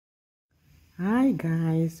Hi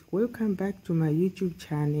guys, welcome back to my YouTube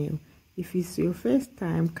channel. If it's your first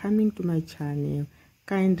time coming to my channel,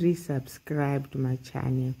 kindly subscribe to my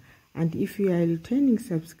channel, and if you are a returning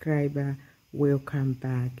subscriber, welcome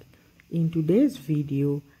back. In today's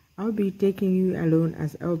video, I'll be taking you along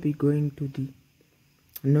as I'll be going to the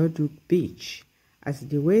Noordhoek beach, as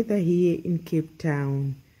the weather here in Cape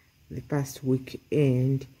Town the past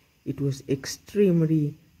weekend, it was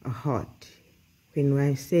extremely hot. When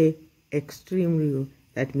I say extremely,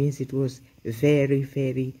 that means it was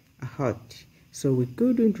very hot, so we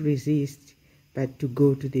couldn't resist but to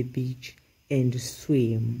go to the beach and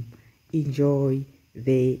swim. Enjoy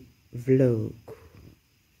the vlog.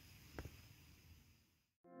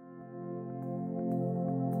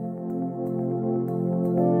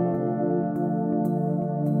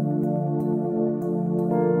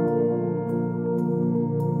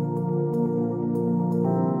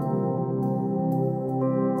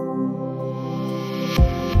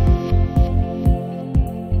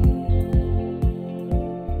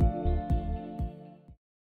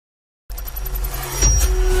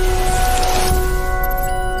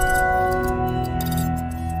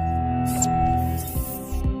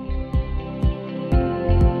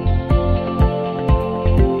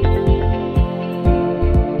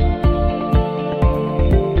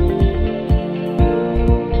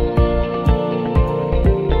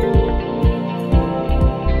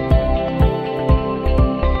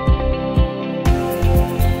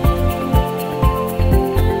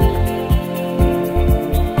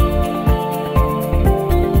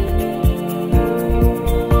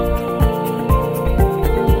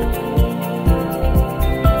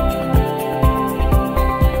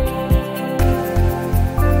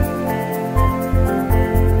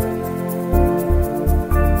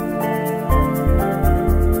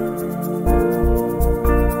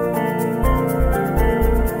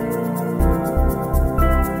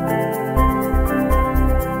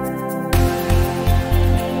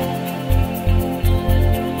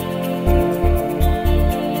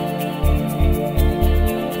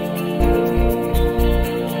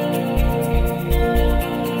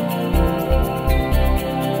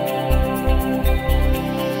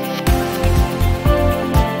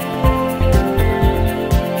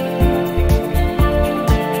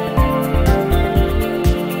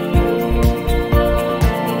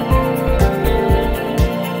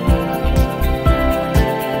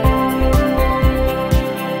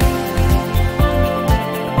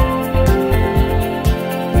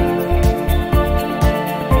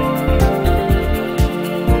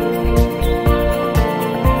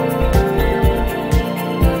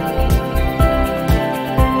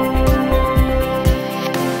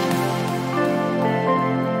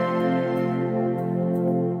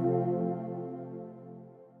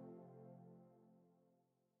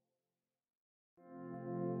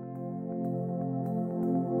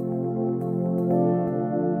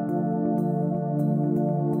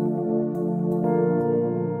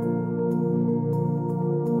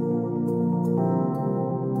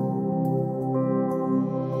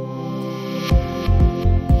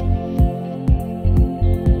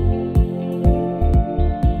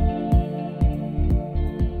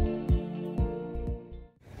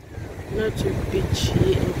 Noordhoek beach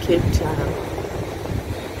here in Cape Town.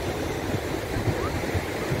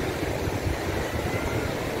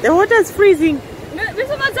 The water's freezing.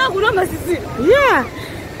 Yeah,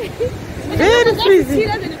 very freezing.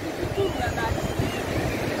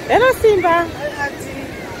 Hello, Simba.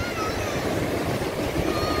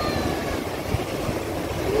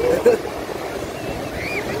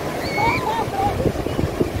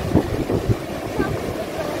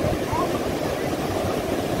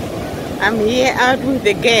 I'm here out with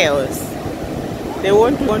the girls. They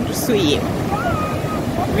want to swim,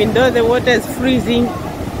 even though the water is freezing.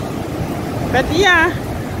 But yeah,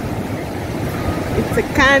 it's a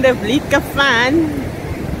kind of little fun.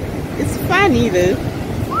 It's funny though.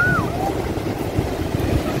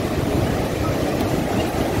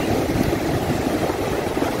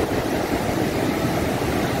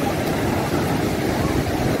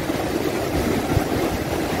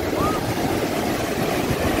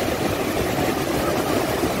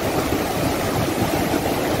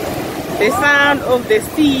 The sound of the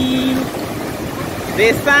sea.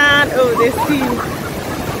 The sound of the sea.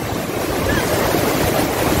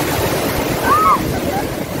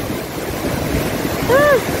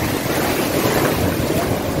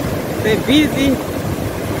 They're busy.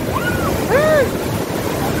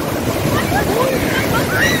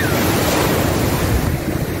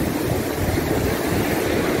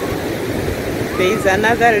 There is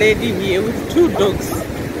another lady here with two dogs.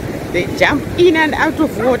 They jump in and out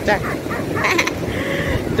of water.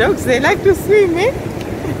 dogs, they like to swim, eh?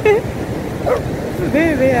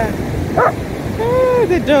 There they are. Oh,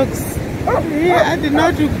 the dogs. Here at the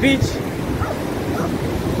Noordhoek beach.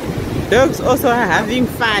 Dogs also are having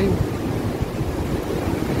fun.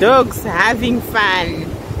 Dogs having fun.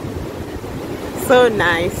 So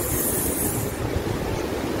nice.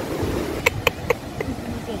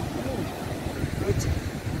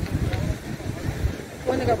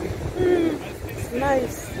 It's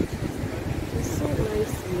nice. It's so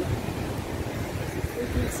nice here.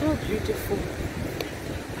 It's so beautiful.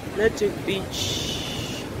 Noordhoek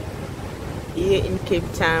Beach here in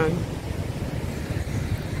Cape Town.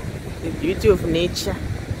 The beauty of nature.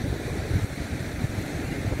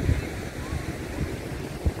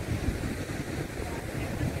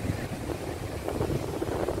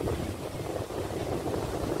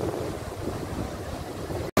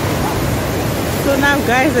 So now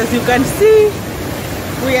guys, as you can see,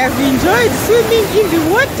 we have enjoyed swimming in the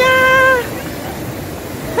water.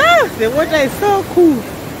 The water is so cool,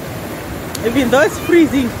 even though it's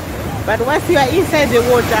freezing, but once you are inside the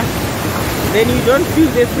water, then you don't feel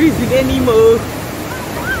the freezing anymore.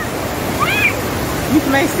 With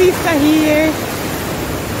my sister here.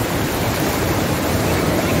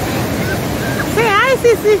 Say hi,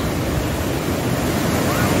 Sissy.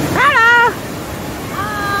 Hello.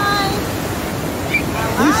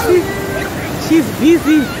 Hi. She's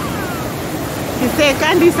busy. She said,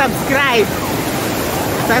 "Can you subscribe?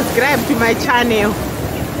 Subscribe to my channel."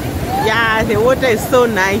 Yeah, the water is so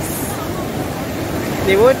nice.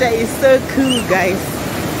 The water is so cool, guys.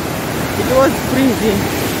 It was freezing,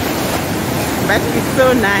 but it's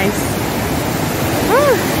so nice.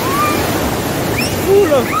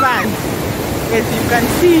 Full of fun, as you can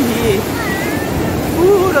see here.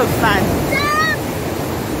 Full of fun.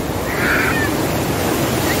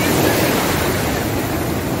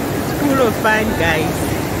 Full of fun, guys.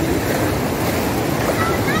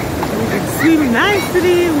 We did swim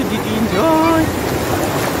nicely. We did enjoy.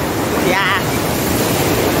 Yeah.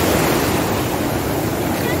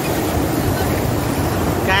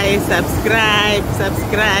 Guys,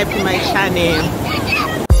 subscribe to my channel.